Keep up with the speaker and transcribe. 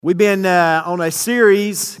We've been on a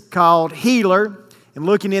series called Healer and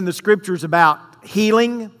looking in the scriptures about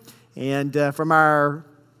healing. And from our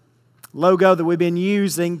logo that we've been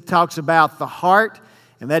using talks about the heart.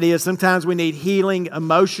 And that is sometimes we need healing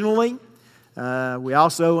emotionally. We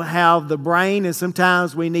also have the brain, and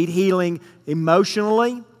sometimes we need healing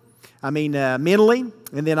mentally.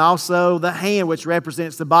 And then also the hand, which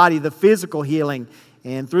represents the body, the physical healing.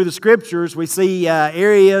 And through the scriptures, we see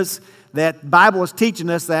areas that the Bible is teaching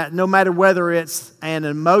us that no matter whether it's an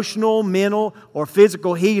emotional, mental, or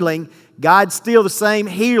physical healing, God's still the same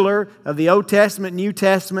healer of the Old Testament, New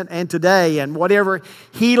Testament, and today. And whatever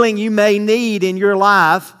healing you may need in your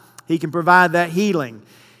life, He can provide that healing.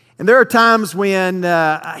 And there are times when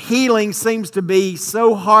healing seems to be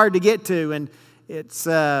so hard to get to. And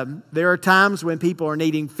there are times when people are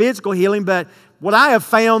needing physical healing. But what I have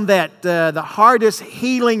found that the hardest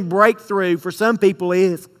healing breakthrough for some people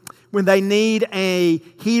is when they need a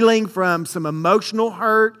healing from some emotional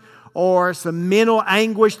hurt or some mental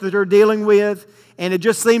anguish that they're dealing with. And it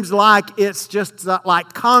just seems like it's just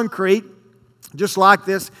like concrete, just like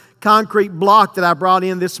this concrete block that I brought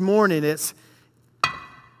in this morning. It's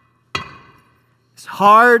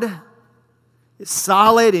hard, it's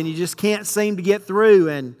solid, and you just can't seem to get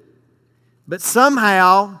through. But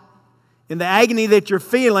somehow, in the agony that you're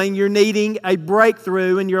feeling, you're needing a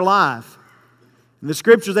breakthrough in your life. In the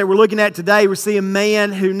scriptures that we're looking at today, we see a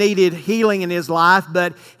man who needed healing in his life,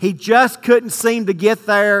 but he just couldn't seem to get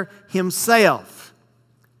there himself.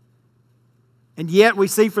 And yet we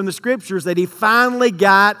see from the scriptures that he finally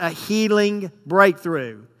got a healing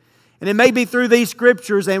breakthrough. And it may be through these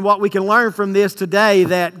scriptures and what we can learn from this today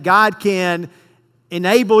that God can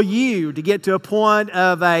enable you to get to a point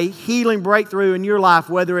of a healing breakthrough in your life,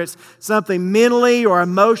 whether it's something mentally or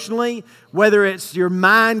emotionally, whether it's your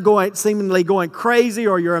mind seemingly going crazy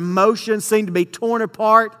or your emotions seem to be torn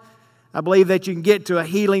apart. I believe that you can get to a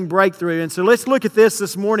healing breakthrough. And so let's look at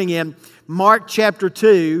this morning in Mark chapter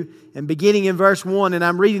 2 and beginning in verse 1. And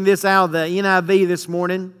I'm reading this out of the NIV this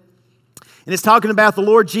morning. And it's talking about the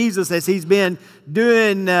Lord Jesus as He's been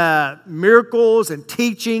doing miracles and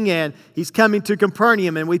teaching, and He's coming to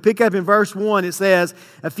Capernaum. And we pick up in verse 1, it says,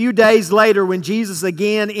 "A few days later, when Jesus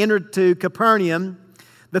again entered to Capernaum,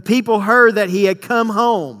 the people heard that He had come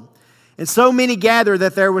home. And so many gathered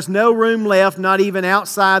that there was no room left, not even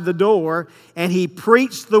outside the door, and He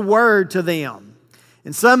preached the word to them.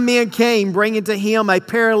 And some men came, bringing to Him a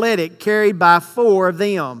paralytic carried by 4 of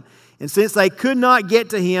them. And since they could not get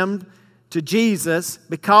to Jesus,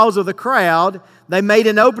 because of the crowd, they made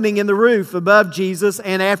an opening in the roof above Jesus,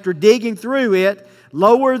 and after digging through it,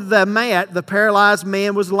 lowered the mat the paralyzed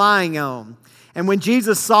man was lying on. And when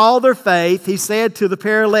Jesus saw their faith, He said to the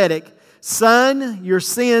paralytic, 'Son, your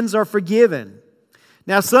sins are forgiven.'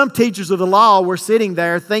 Now some teachers of the law were sitting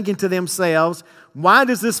there thinking to themselves, 'Why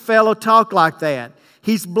does this fellow talk like that?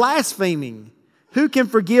 He's blaspheming. Who can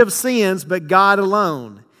forgive sins but God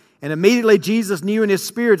alone?' And immediately Jesus knew in His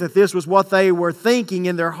spirit that this was what they were thinking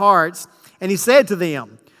in their hearts. And He said to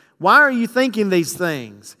them, 'Why are you thinking these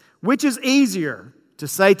things? Which is easier, to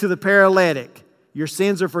say to the paralytic, "Your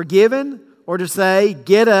sins are forgiven," or to say,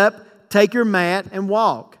 "Get up, take your mat, and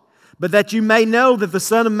walk"? But that you may know that the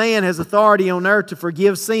Son of Man has authority on earth to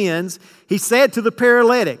forgive sins," He said to the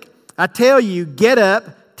paralytic, "I tell you, get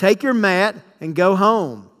up, take your mat, and go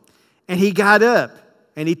home." And he got up,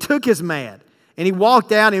 and he took his mat, and he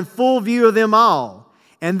walked out in full view of them all.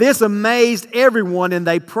 And this amazed everyone, and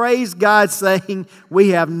they praised God, saying, "We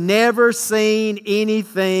have never seen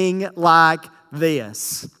anything like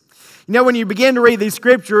this." You know, when you begin to read these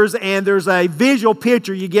scriptures and there's a visual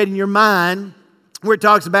picture you get in your mind where it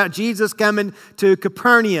talks about Jesus coming to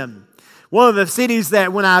Capernaum. One of the cities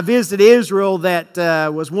that when I visited Israel that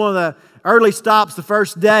was one of the early stops the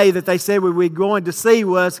first day that they said we were going to see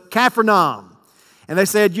was Capernaum. And they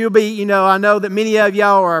said, I know that many of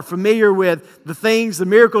y'all are familiar with the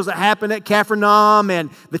miracles that happened at Capernaum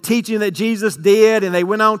and the teaching that Jesus did. And they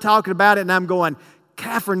went on talking about it. And I'm going,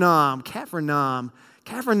 Capernaum.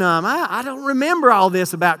 I don't remember all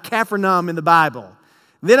this about Capernaum in the Bible.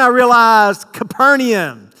 Then I realized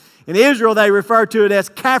Capernaum. In Israel, they refer to it as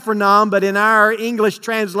Capernaum, but in our English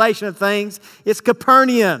translation of things, it's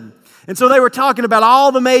Capernaum. And so they were talking about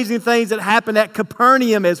all the amazing things that happened at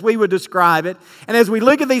Capernaum, as we would describe it. And as we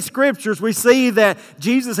look at these scriptures, we see that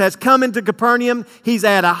Jesus has come into Capernaum. He's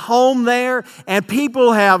at a home there, and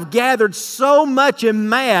people have gathered so much en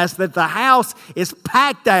masse that the house is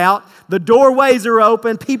packed out. The doorways are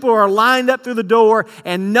open. People are lined up through the door,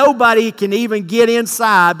 and nobody can even get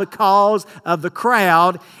inside because of the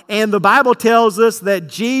crowd. And the Bible tells us that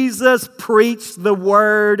Jesus preached the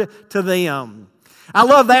word to them. I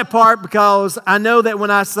love that part because I know that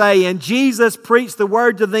when I say, and Jesus preached the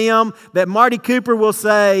word to them, that Marty Cooper will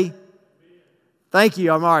say, thank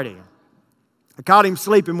you, Marty. I caught him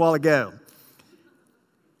sleeping a while ago.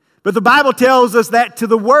 But the Bible tells us that to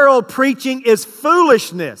the world, preaching is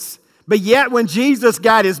foolishness. But yet when Jesus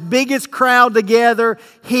got his biggest crowd together,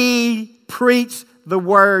 he preached the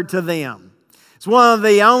word to them. It's one of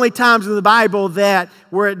the only times in the Bible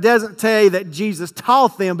where it doesn't tell you that Jesus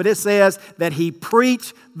taught them, but it says that he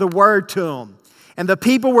preached the word to them. And the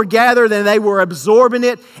people were gathered and they were absorbing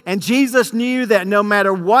it. And Jesus knew that no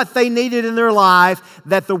matter what they needed in their life,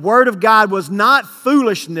 that the Word of God was not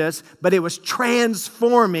foolishness, but it was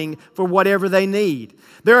transforming for whatever they need.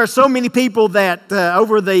 There are so many people that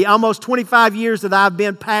over the almost 25 years that I've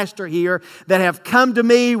been pastor here that have come to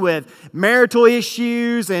me with marital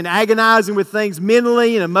issues and agonizing with things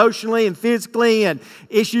mentally and emotionally and physically and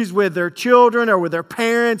issues with their children or with their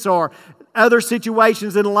parents or other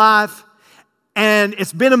situations in life. And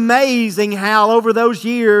it's been amazing how over those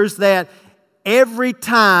years that every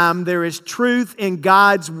time there is truth in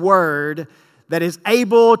God's Word that is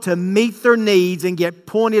able to meet their needs and get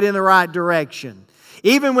pointed in the right direction.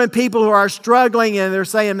 Even when people who are struggling and they're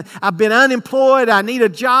saying, I've been unemployed, I need a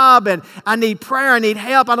job, and I need prayer, I need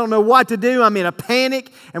help, I don't know what to do, I'm in a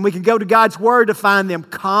panic, and we can go to God's Word to find them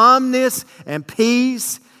calmness and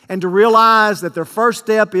peace, and to realize that their first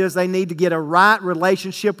step is they need to get a right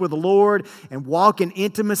relationship with the Lord and walk in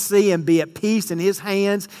intimacy and be at peace in His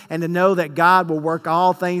hands and to know that God will work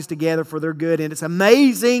all things together for their good. And it's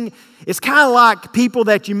amazing. It's kind of like people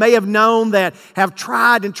that you may have known that have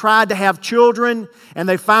tried to have children and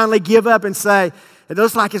they finally give up and say, it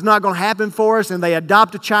looks like it's not going to happen for us, and they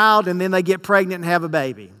adopt a child and then they get pregnant and have a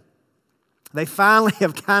baby. They finally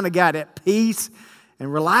have kind of got at peace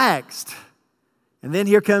and relaxed. And then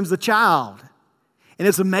here comes the child. And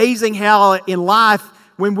it's amazing how in life,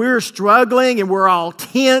 when we're struggling and we're all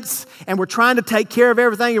tense and we're trying to take care of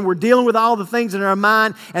everything and we're dealing with all the things in our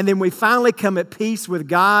mind, and then we finally come at peace with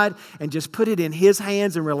God and just put it in His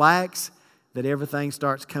hands and relax, that everything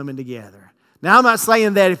starts coming together. Now, I'm not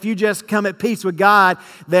saying that if you just come at peace with God,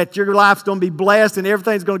 that your life's going to be blessed and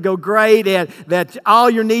everything's going to go great and that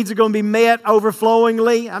all your needs are going to be met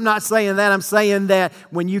overflowingly. I'm not saying that. I'm saying that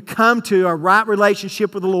when you come to a right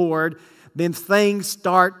relationship with the Lord, then things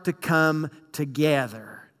start to come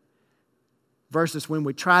together versus when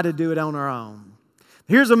we try to do it on our own.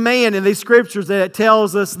 Here's a man in these scriptures that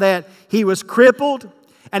tells us that he was crippled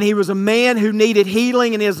and he was a man who needed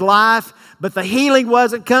healing in his life, but the healing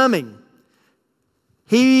wasn't coming.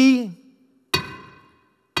 He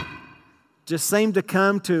just seemed to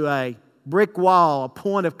come to a brick wall, a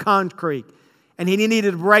point of concrete, and he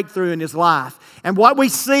needed a breakthrough in his life. And what we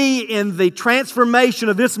see in the transformation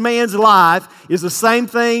of this man's life is the same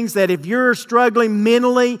things that if you're struggling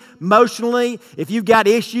mentally, emotionally, if you've got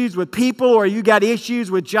issues with people or you got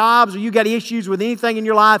issues with jobs or you got issues with anything in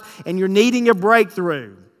your life and you're needing a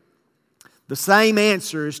breakthrough, the same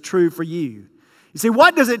answer is true for you. You see,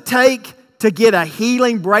 what does it take to get a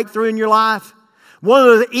healing breakthrough in your life? One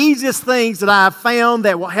of the easiest things that I have found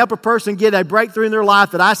that will help a person get a breakthrough in their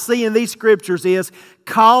life that I see in these scriptures is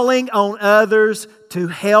calling on others to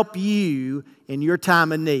help you in your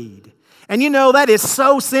time of need. And you know, that is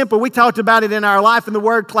so simple. We talked about it in our Life in the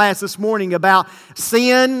Word class this morning about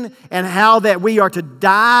sin and how that we are to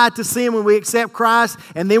die to sin when we accept Christ,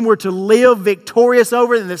 and then we're to live victorious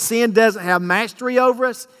over it, and that sin doesn't have mastery over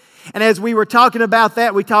us. And as we were talking about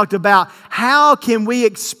that, we talked about how can we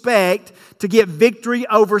expect to get victory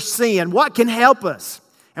over sin? What can help us?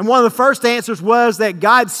 And one of the first answers was that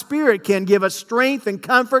God's Spirit can give us strength and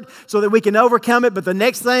comfort so that we can overcome it. But the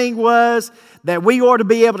next thing was that we ought to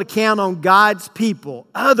be able to count on God's people,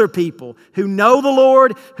 other people who know the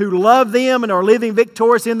Lord, who love them and are living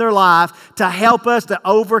victorious in their life to help us to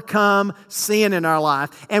overcome sin in our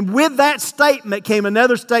life. And with that statement came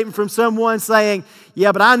another statement from someone saying,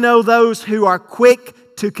 yeah, but I know those who are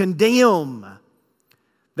quick to condemn.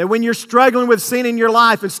 That when you're struggling with sin in your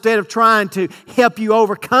life, instead of trying to help you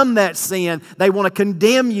overcome that sin, they want to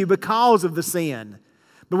condemn you because of the sin.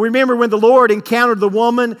 But remember when the Lord encountered the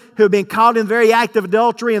woman who had been caught in the very act of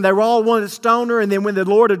adultery, and they were all wanted to stone her, and then when the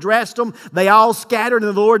Lord addressed them, they all scattered,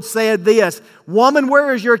 and the Lord said this, "Woman,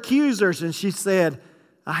 where is your accusers?" And she said,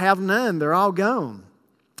 "I have none, they're all gone."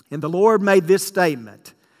 And the Lord made this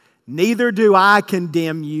statement, "Neither do I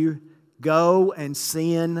condemn you, go and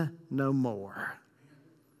sin no more."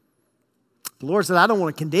 The Lord said, I don't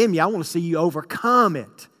want to condemn you. I want to see you overcome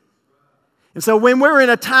it. And so when we're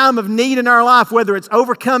in a time of need in our life, whether it's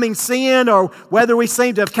overcoming sin or whether we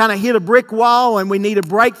seem to have kind of hit a brick wall and we need a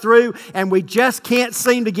breakthrough and we just can't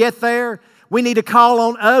seem to get there, We need to call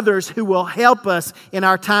on others who will help us in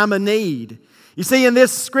our time of need. You see, in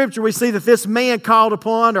this scripture, we see that this man called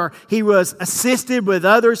upon, or he was assisted with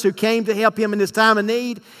others who came to help him in his time of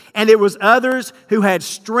need. And it was others who had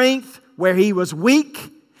strength where he was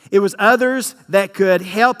weak. It was others that could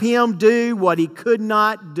help him do what he could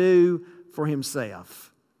not do for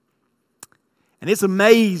himself. And it's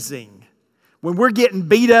amazing when we're getting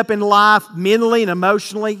beat up in life mentally and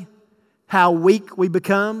emotionally, how weak we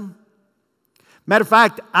become. Matter of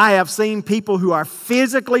fact, I have seen people who are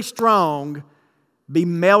physically strong be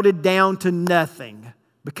melted down to nothing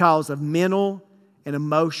because of mental and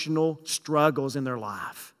emotional struggles in their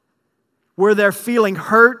life, where they're feeling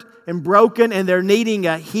hurt and broken and they're needing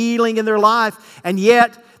a healing in their life. And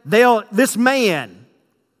yet, this man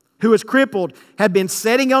who is crippled had been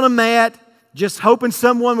sitting on a mat just hoping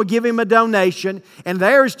someone would give him a donation. And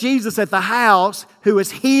there's Jesus at the house who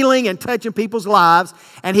is healing and touching people's lives.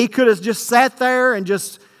 And he could have just sat there and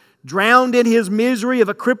just drowned in his misery of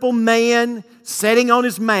a crippled man sitting on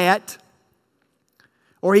his mat.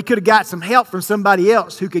 Or he could have got some help from somebody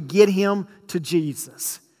else who could get him to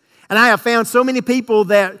Jesus. And I have found so many people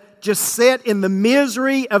that just sit in the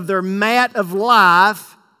misery of their mat of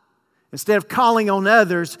life instead of calling on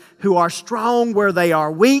others who are strong where they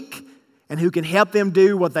are weak and who can help them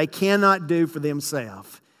do what they cannot do for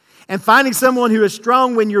themselves. And finding someone who is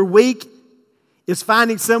strong when you're weak is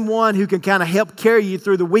finding someone who can kind of help carry you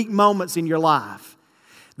through the weak moments in your life.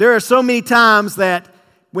 There are so many times that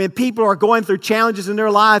when people are going through challenges in their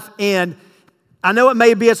life, and I know it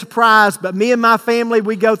may be a surprise, but me and my family,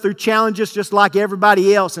 we go through challenges just like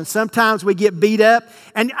everybody else, and sometimes we get beat up.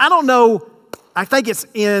 And I don't know, I think it's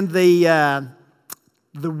in the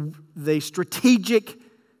strategic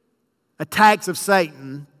attacks of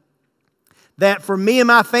Satan that for me and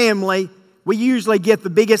my family, we usually get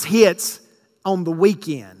the biggest hits on the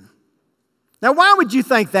weekend. Now, why would you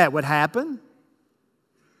think that would happen?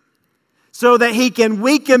 So that he can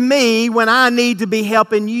weaken me when I need to be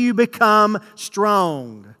helping you become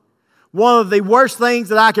strong. One of the worst things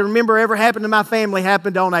that I can remember ever happened to my family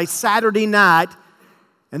happened on a Saturday night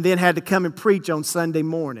and then had to come and preach on Sunday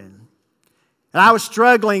morning. And I was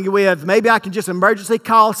struggling with, maybe I can just emergency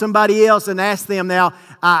call somebody else and ask them. Now,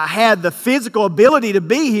 I had the physical ability to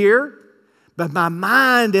be here, but my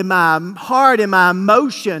mind and my heart and my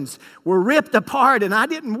emotions were ripped apart, and I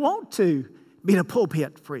didn't want to be in a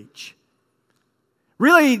pulpit to preach.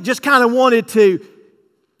 Really just kind of wanted to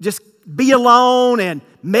just be alone and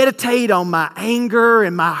meditate on my anger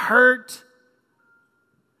and my hurt.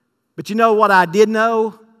 But you know what I did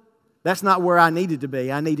know? That's not where I needed to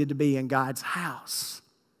be. I needed to be in God's house.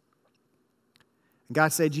 And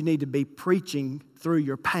God said you need to be preaching through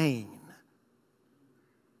your pain.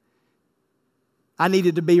 I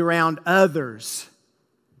needed to be around others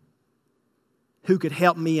who could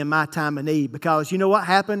help me in my time of need. Because you know what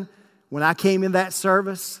happened when I came in that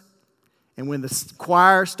service and when the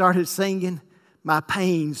choir started singing, my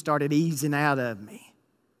pain started easing out of me.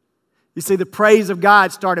 You see, the praise of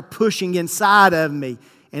God started pushing inside of me,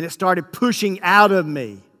 and it started pushing out of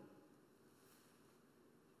me.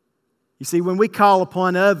 You see, when we call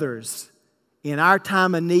upon others in our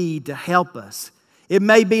time of need to help us, it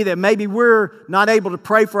may be that maybe we're not able to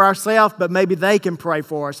pray for ourselves, but maybe they can pray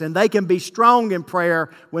for us, and they can be strong in prayer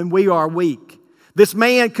when we are weak. This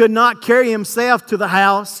man could not carry himself to the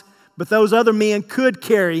house, but those other men could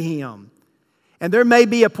carry him. And there may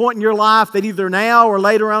be a point in your life that either now or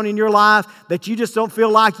later on in your life that you just don't feel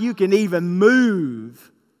like you can even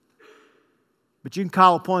move. But you can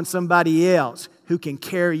call upon somebody else who can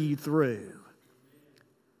carry you through.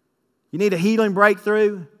 You need a healing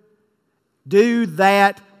breakthrough? Do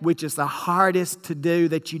that which is the hardest to do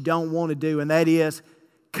that you don't want to do, and that is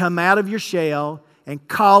come out of your shell and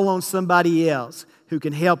call on somebody else who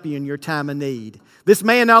can help you in your time of need. This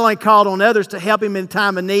man not only called on others to help him in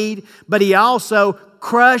time of need, but he also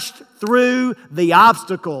crushed through the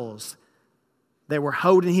obstacles that were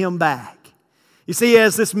holding him back. You see,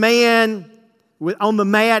 as this man on the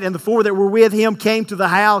mat and the four that were with him came to the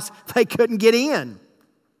house, they couldn't get in.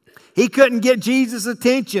 He couldn't get Jesus'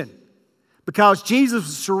 attention because Jesus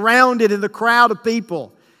was surrounded in the crowd of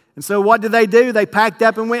people. And so what did? They packed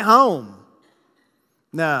up and went home.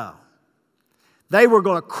 No. They were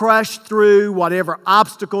going to crush through whatever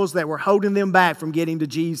obstacles that were holding them back from getting to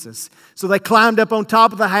Jesus. So they climbed up on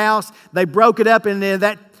top of the house. They broke it up, and in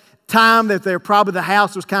that time that the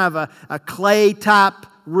house was kind of a clay type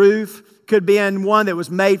roof, could have been one that was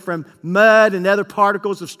made from mud and other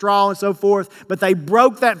particles of straw and so forth. But they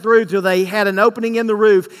broke that through till they had an opening in the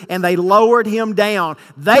roof and they lowered him down.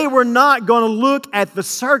 They were not going to look at the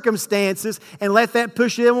circumstances and let that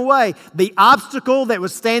push them away. The obstacle that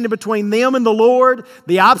was standing between them and the Lord,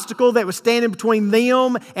 the obstacle that was standing between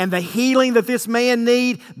them and the healing that this man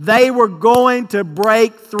needed, they were going to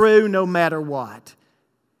break through no matter what.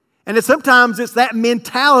 And sometimes it's that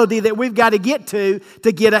mentality that we've got to get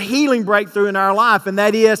a healing breakthrough in our life. And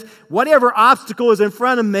that is, whatever obstacle is in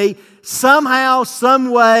front of me, somehow,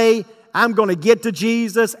 some way, I'm going to get to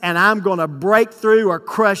Jesus and I'm going to break through or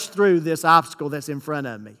crush through this obstacle that's in front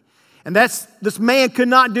of me. And this man could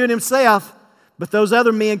not do it himself, but those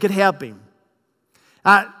other men could help him.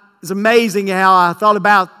 It's amazing how I thought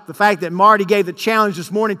about the fact that Marty gave the challenge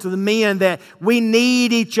this morning to the men that we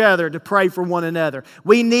need each other to pray for one another.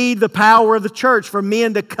 We need the power of the church for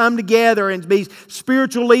men to come together and be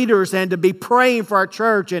spiritual leaders and to be praying for our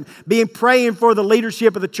church and praying for the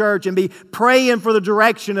leadership of the church and be praying for the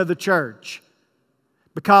direction of the church.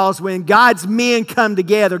 Because when God's men come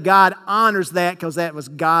together, God honors that because that was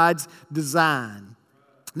God's design.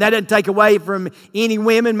 That doesn't take away from any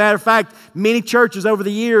women. Matter of fact, many churches over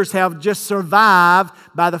the years have just survived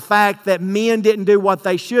by the fact that men didn't do what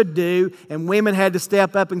they should do and women had to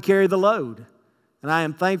step up and carry the load. And I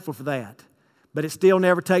am thankful for that. But it still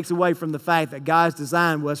never takes away from the fact that God's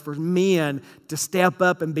design was for men to step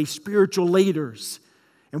up and be spiritual leaders.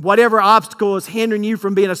 And whatever obstacle is hindering you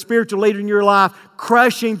from being a spiritual leader in your life,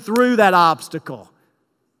 crushing through that obstacle.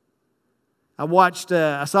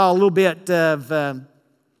 I saw a little bit of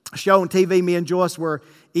show on TV. Me and Joyce were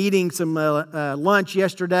eating some lunch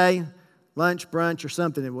yesterday, lunch, brunch, or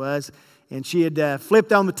something it was, and she had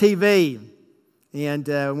flipped on the TV. And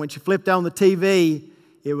when she flipped on the TV,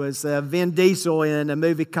 it was Vin Diesel in a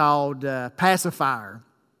movie called Pacifier.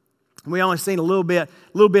 We only seen a little bit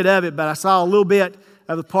of it, but I saw a little bit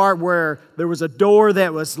of the part where there was a door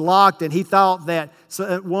that was locked, and he thought that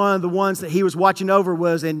one of the ones that he was watching over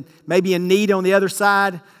was maybe in need on the other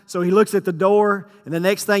side. So he looks at the door, and the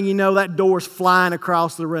next thing you know, that door's flying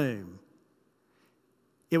across the room.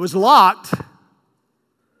 It was locked,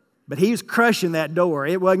 but he was crushing that door.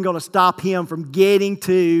 It wasn't going to stop him from getting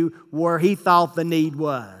to where he thought the need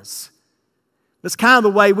was. That's kind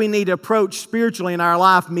of the way we need to approach spiritually in our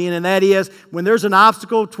life, men, and that is when there's an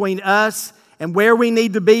obstacle between us and where we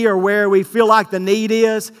need to be or where we feel like the need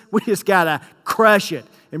is, we just got to crush it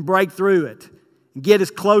and break through it and get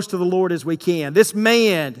as close to the Lord as we can. This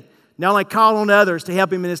man not only called on others to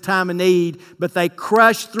help him in his time of need, but they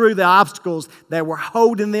crushed through the obstacles that were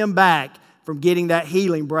holding them back from getting that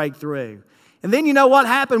healing breakthrough. And then you know what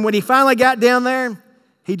happened when he finally got down there?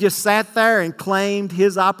 He just sat there and claimed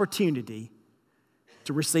his opportunity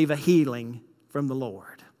to receive a healing from the Lord.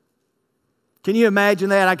 Can you imagine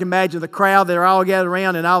that? I can imagine the crowd that are all gathered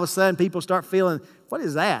around, and all of a sudden people start feeling, what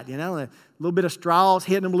is that? You know, a little bit of straws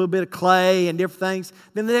hitting them, a little bit of clay and different things.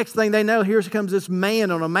 Then the next thing they know, here comes this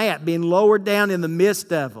man on a mat being lowered down in the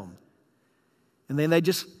midst of them. And then they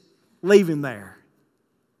just leave him there.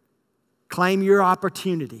 Claim your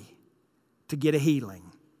opportunity to get a healing.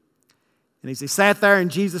 And as he sat there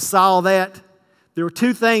and Jesus saw that, there were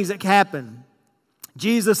two things that happened.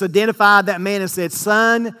 Jesus identified that man and said,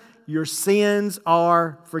 "Son, your sins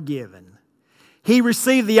are forgiven." He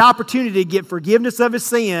received the opportunity to get forgiveness of his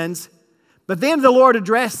sins, but then the Lord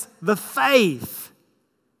addressed the faith.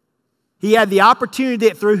 He had the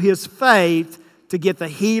opportunity through his faith to get the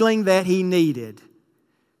healing that he needed.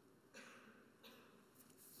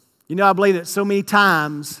 You know, I believe that so many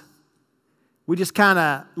times we just kind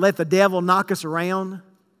of let the devil knock us around,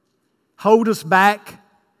 hold us back,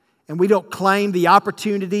 and we don't claim the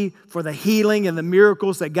opportunity for the healing and the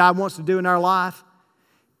miracles that God wants to do in our life.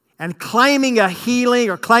 And claiming a healing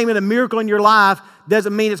or claiming a miracle in your life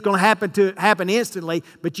doesn't mean it's going to happen instantly,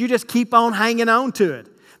 but you just keep on hanging on to it.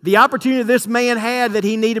 The opportunity this man had that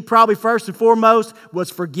he needed probably first and foremost was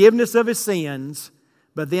forgiveness of his sins,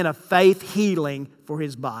 but then a faith healing for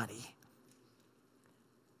his body.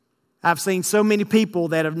 I've seen so many people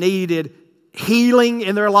that have needed healing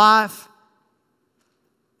in their life,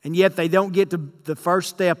 and yet they don't get to the first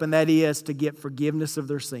step, and that is to get forgiveness of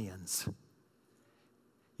their sins.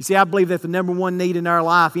 You see, I believe that the number one need in our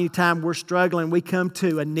life, anytime we're struggling, we come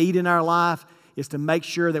to a need in our life, is to make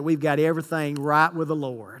sure that we've got everything right with the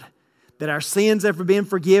Lord. That our sins have been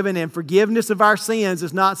forgiven, and forgiveness of our sins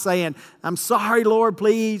is not saying, "I'm sorry, Lord,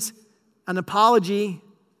 please," an apology.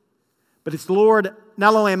 But it's, "Lord,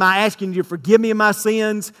 not only am I asking you to forgive me of my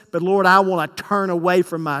sins, but Lord, I want to turn away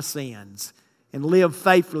from my sins and live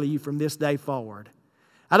faithfully from this day forward."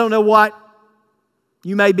 I don't know what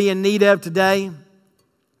you may be in need of today.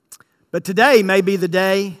 But today may be the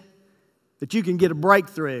day that you can get a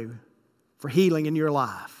breakthrough for healing in your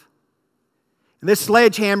life. And this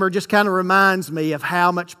sledgehammer just kind of reminds me of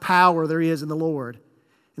how much power there is in the Lord.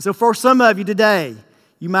 And so for some of you today,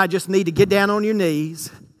 you might just need to get down on your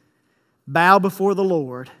knees, bow before the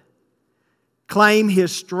Lord, claim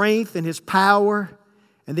His strength and His power,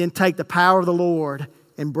 and then take the power of the Lord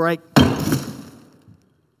and break.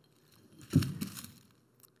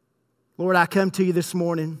 Lord, I come to you this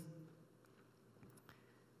morning.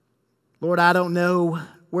 Lord, I don't know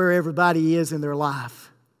where everybody is in their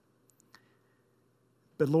life.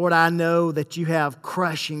 But Lord, I know that you have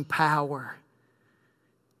crushing power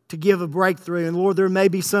to give a breakthrough. And Lord, there may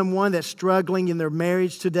be someone that's struggling in their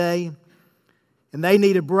marriage today, and they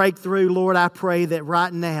need a breakthrough. Lord, I pray that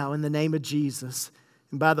right now, in the name of Jesus,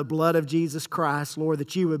 and by the blood of Jesus Christ, Lord,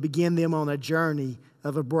 that you would begin them on a journey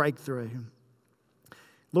of a breakthrough.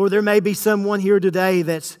 Lord, there may be someone here today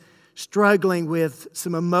that's struggling with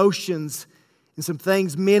some emotions and some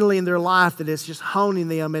things mentally in their life that is just honing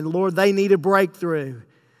them. And Lord, they need a breakthrough.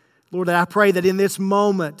 Lord, I pray that in this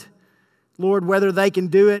moment, Lord, whether they can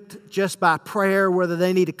do it just by prayer, whether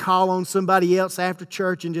they need to call on somebody else after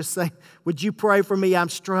church and just say, would you pray for me? I'm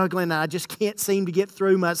struggling. I just can't seem to get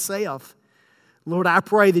through myself. Lord, I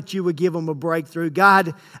pray that you would give them a breakthrough.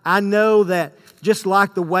 God, I know that just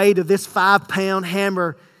like the weight of this 5-pound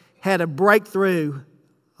hammer had a breakthrough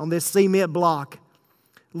on this cement block,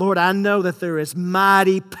 Lord, I know that there is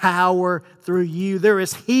mighty power through you. There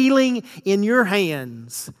is healing in your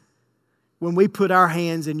hands when we put our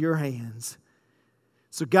hands in your hands.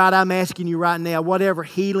 So God, I'm asking you right now, whatever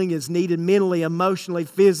healing is needed mentally, emotionally,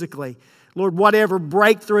 physically, Lord, whatever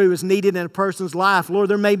breakthrough is needed in a person's life. Lord,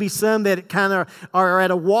 there may be some that kind of are at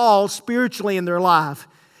a wall spiritually in their life.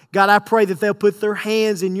 God, I pray that they'll put their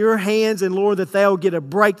hands in your hands, and Lord, that they'll get a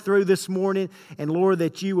breakthrough this morning, and Lord,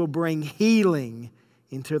 that you will bring healing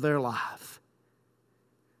into their life.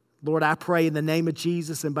 Lord, I pray in the name of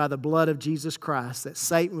Jesus and by the blood of Jesus Christ that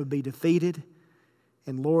Satan would be defeated,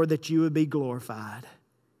 and Lord, that you would be glorified.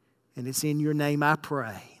 And it's in your name I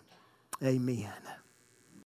pray. Amen.